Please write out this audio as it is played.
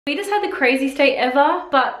We just had the craziest day ever,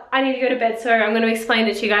 but I need to go to bed, so I'm going to explain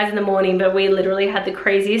it to you guys in the morning, but we literally had the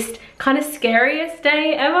craziest, kind of scariest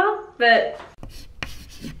day ever, but...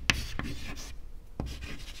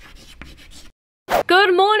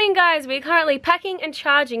 Good morning, guys. We're currently packing and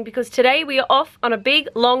charging because today we are off on a big,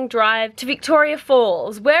 long drive to Victoria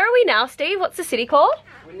Falls. Where are we now, Steve? What's the city called?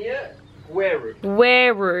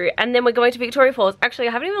 Weru. And then we're going to Victoria Falls. Actually,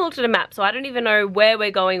 I haven't even looked at a map, so I don't even know where we're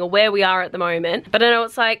going or where we are at the moment. But I know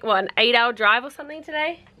it's like, what, an 8-hour drive or something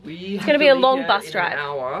today? It's going to be a long bus drive. An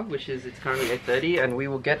hour, which is, it's currently 8:30, and we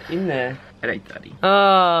will get in there at 8:30.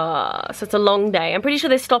 Oh, so it's a long day. I'm pretty sure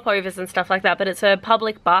there's stopovers and stuff like that, but it's a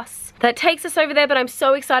public bus that takes us over there. But I'm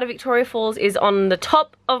so excited. Victoria Falls is on the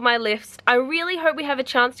top of my list. I really hope we have a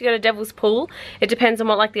chance to go to Devil's Pool. It depends on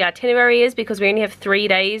what like the itinerary is, because we only have 3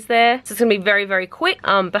 days there, so it's gonna be very, very quick.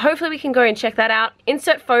 But hopefully we can go and check that out.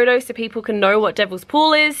 Insert photos so people can know what Devil's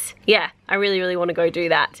Pool is. Yeah, I really, really want to go do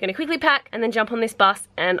that. I'm gonna quickly pack and then jump on this bus,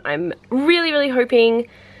 and I'm really, really hoping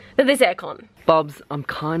that there's aircon. Bubs, I'm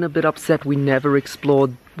kind of a bit upset we never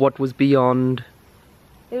explored what was beyond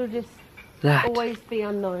It'll just that. always be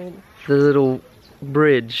unknown. The little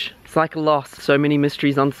bridge. It's like lost. So many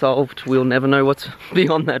mysteries unsolved. We'll never know what's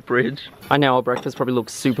beyond that bridge. I know our breakfast probably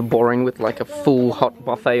looks super boring with like a full hot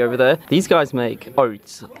buffet over there. These guys make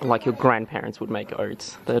oats like your grandparents would make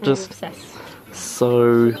oats. They're just obsessed.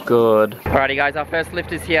 So good. Alrighty guys, our first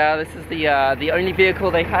lift is here. This is the only vehicle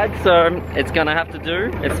they had, so it's gonna have to do.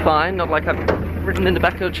 It's fine, not like I've ridden in the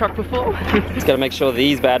back of a truck before. Just gotta make sure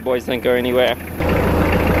these bad boys don't go anywhere.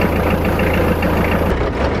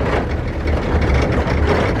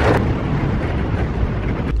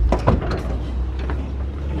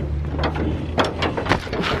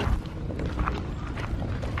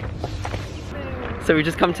 So we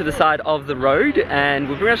just come to the side of the road, and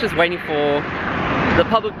we're pretty much just waiting for the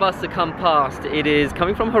public bus to come past. It is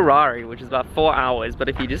coming from Harare, which is about 4 hours, but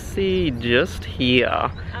if you just see just here,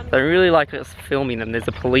 they really like us filming them. There's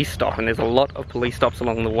a police stop, and there's a lot of police stops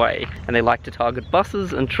along the way, and they like to target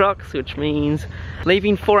buses and trucks, which means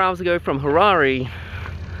leaving 4 hours ago from Harare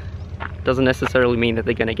doesn't necessarily mean that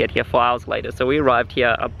they're going to get here 4 hours later. So we arrived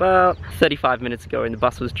here about 35 minutes ago, and the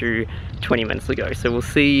bus was due 20 minutes ago, so we'll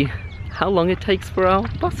see how long it takes for our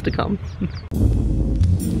bus to come.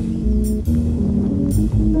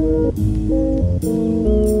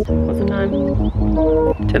 What's the time?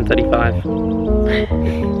 10:35.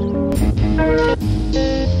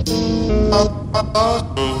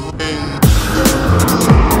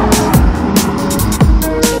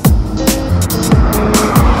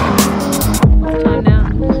 What's the time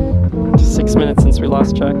now? 6 minutes since we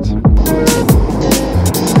last checked.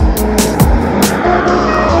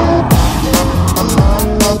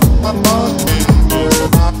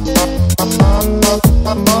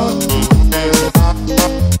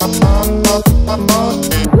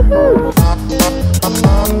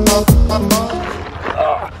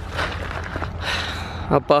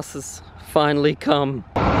 Our bus has finally come.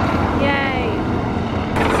 Yay!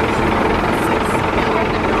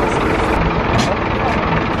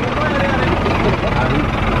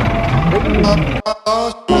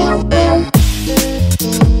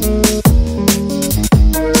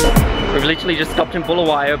 We've literally just stopped in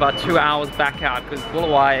Bulawayo about 2 hours back out, because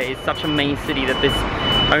Bulawayo is such a main city that there's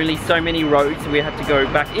only so many roads. We had to go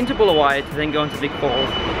back into Bulawayo to then go into Big Falls.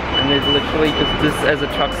 And there's literally just this as a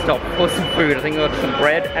truck stop for some food. I think I got some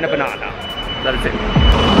bread and a banana. That is it.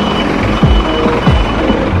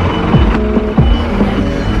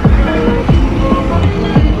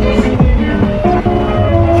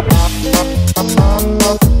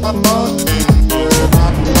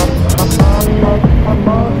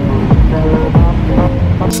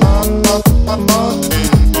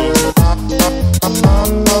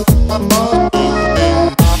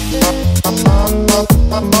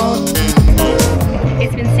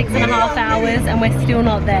 It's been 6.5 hours and we're still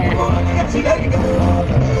not there.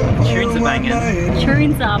 Tunes are banging.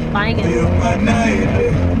 Tunes are banging.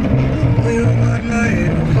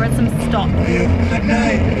 We're at some stop.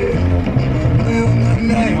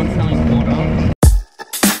 Anyone selling water?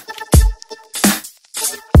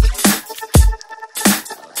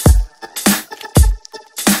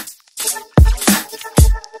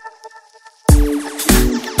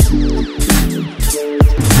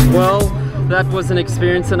 Well, that was an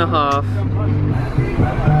experience and a half.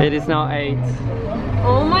 It is now 8.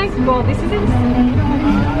 Oh my god, this is insane.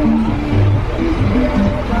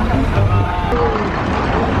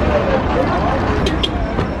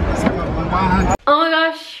 Oh my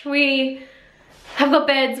gosh, we I've got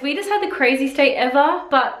beds. We just had the craziest day ever,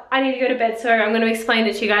 but I need to go to bed, so I'm going to explain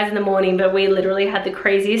it to you guys in the morning, but we literally had the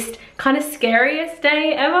craziest, kind of scariest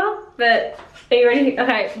day ever. But are you ready?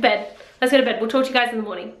 Okay, bed. Let's go to bed. We'll talk to you guys in the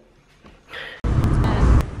morning.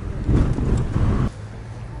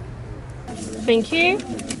 Thank you.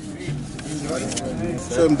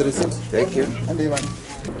 Show him the receipt. Thank you.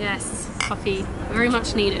 Yes, coffee. Very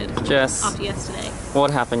much needed. Jess, after yesterday.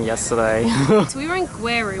 what happened yesterday? So we were in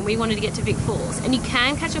Gweru and we wanted to get to Vic Falls, and you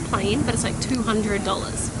can catch a plane, but it's like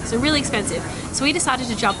 $200. So really expensive. So we decided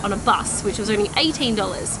to jump on a bus, which was only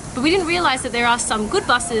 $18. But we didn't realize that there are some good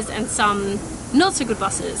buses and some not so good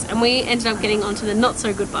buses, and we ended up getting onto the not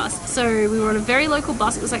so good bus. So we were on a very local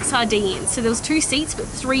bus. It was like sardines. So there was 2 seats, but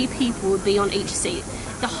 3 people would be on each seat.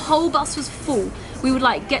 The whole bus was full. We would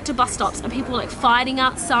like get to bus stops and people were like fighting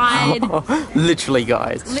outside. Literally,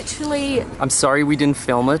 guys. Literally. I'm sorry we didn't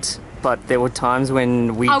film it, but there were times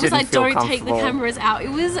when we didn't feel comfortable. I was like, don't take the cameras out. It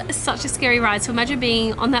was such a scary ride. So imagine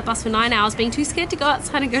being on that bus for 9 hours, being too scared to go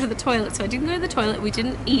outside and go to the toilet. So I didn't go to the toilet. We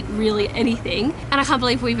didn't eat really anything. And I can't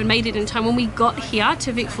believe we even made it in time. When we got here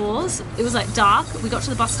to Vic Falls, it was like dark. We got to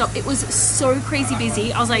the bus stop. It was so crazy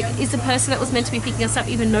busy. I was like, is the person that was meant to be picking us up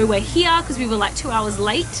even know we're here? Because we were like 2 hours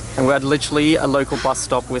late. And we had literally a local bus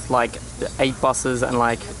stop with like 8 buses and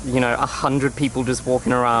like, you know, 100 people just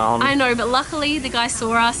walking around. I know, but luckily the guy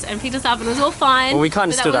saw us and picked us up and it was all fine. Well, we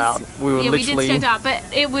kind of stood out. We were literally... we did stand out, but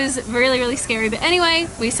it was really, really scary. But anyway,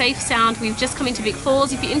 we're safe, sound. We've just come into Vic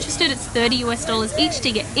Falls. If you're interested, it's $30 each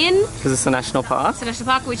to get in. Because it's a national park. It's a national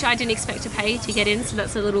park, which I didn't expect to pay to get in, so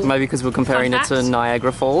that's a little... Maybe because we're comparing it to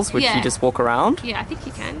Niagara Falls, which you just walk around. Yeah, I think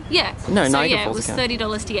you can. Yeah. No, so Niagara Falls it was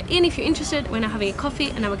 $30 to get in. If you're interested, we're now having a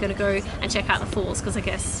coffee and now we're going to go and check out the falls, because I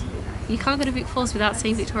guess you can't go to Vic Falls without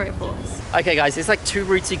seeing Victoria Falls. Okay guys, there's like 2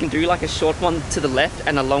 routes you can do, like a short one to the left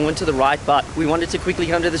and a long one to the right, but we wanted to quickly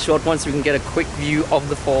come to the short one so we can get a quick view of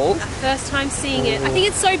the falls. Our first time seeing it. I think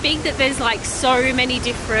it's so big that there's like so many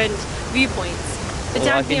different viewpoints. But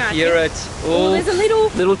down here, I can hear it. Oh, there's a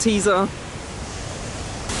little teaser.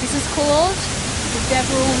 This is called the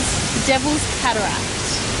Devil's Cataract.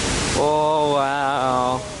 Oh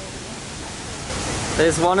wow.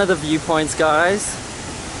 There's one of the viewpoints, guys.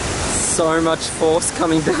 So much force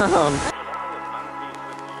coming down.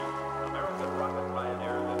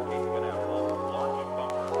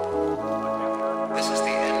 This is the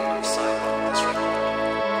end of sight on this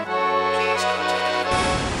record. Please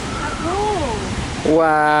continue.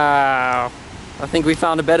 Wow. I think we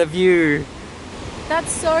found a better view.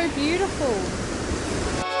 That's so beautiful.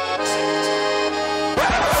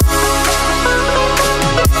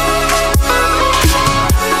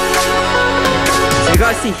 You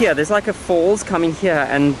guys see here, there's like a falls coming here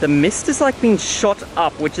and the mist is like being shot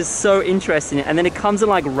up, which is so interesting, and then it comes and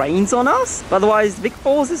like rains on us. But otherwise, Vic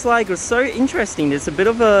Falls is like so interesting. There's a bit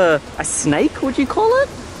of a snake, would you call it,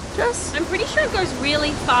 Jess? I'm pretty sure it goes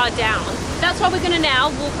really far down. That's why we're gonna now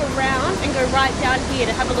walk around and go right down here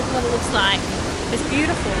to have a look at what it looks like. It's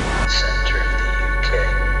beautiful. Center of the UK.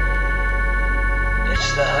 It's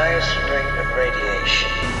the highest rate of radiation.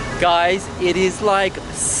 Guys, it is like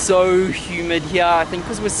so humid here. I think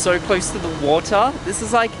because we're so close to the water. This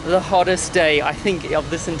is like the hottest day, I think, of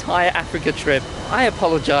this entire Africa trip. I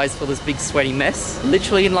apologize for this big sweaty mess.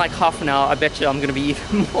 Literally in like half an hour, I bet you I'm gonna be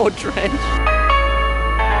even more drenched.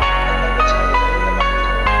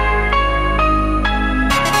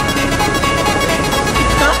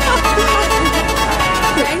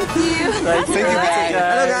 Thank you. Thank you.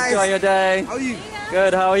 Hello guys. Enjoy your day. How are you?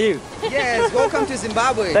 Good, how are you? Yes, welcome to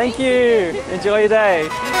Zimbabwe. Thank you. Enjoy your day. We're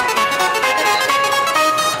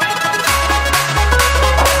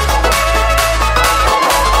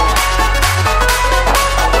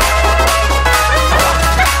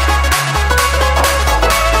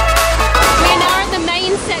now at the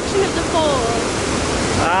main section of the falls.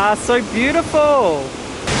 Ah, so beautiful.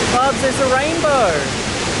 Clubs, there's a rainbow.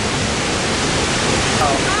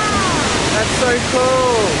 Oh, that's so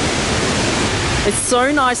cool. It's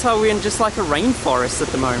so nice how we're in just like a rainforest at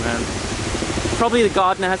the moment. Probably the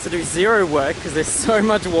gardener has to do zero work because there's so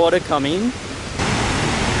much water coming.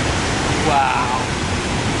 Wow.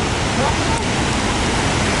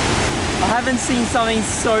 I haven't seen something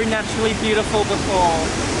so naturally beautiful before.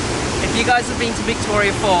 If you guys have been to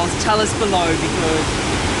Victoria Falls, tell us below because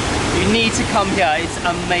you need to come here. It's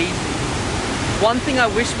amazing. One thing I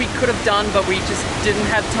wish we could have done, but we just didn't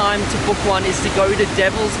have time to book one, is to go to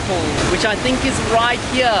Devil's Pool, which I think is right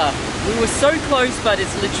here. We were so close, but it's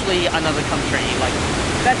literally another country. Like,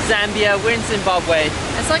 that's Zambia, we're in Zimbabwe.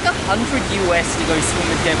 It's like $100 US to go swim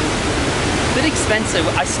at Devil's Pool. A bit expensive.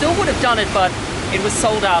 I still would have done it, but it was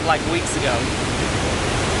sold out like weeks ago.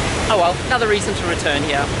 Oh well, another reason to return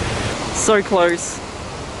here. So close,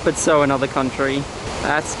 but so another country.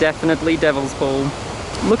 That's definitely Devil's Pool.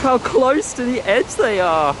 Look how close to the edge they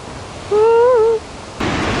are. Woo.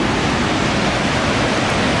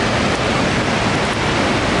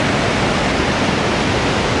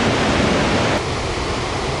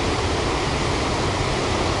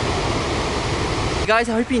 Guys,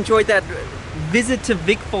 I hope you enjoyed that visit to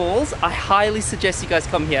Vic Falls. I highly suggest you guys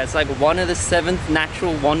come here. It's like one of the 7th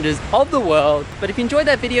natural wonders of the world. But if you enjoyed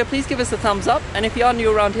that video, please give us a thumbs up. And if you are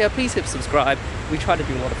new around here, please hit subscribe. We try to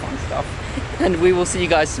do a lot of fun stuff. And we will see you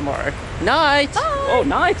guys tomorrow. Night! Bye. Oh,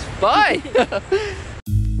 night! Bye!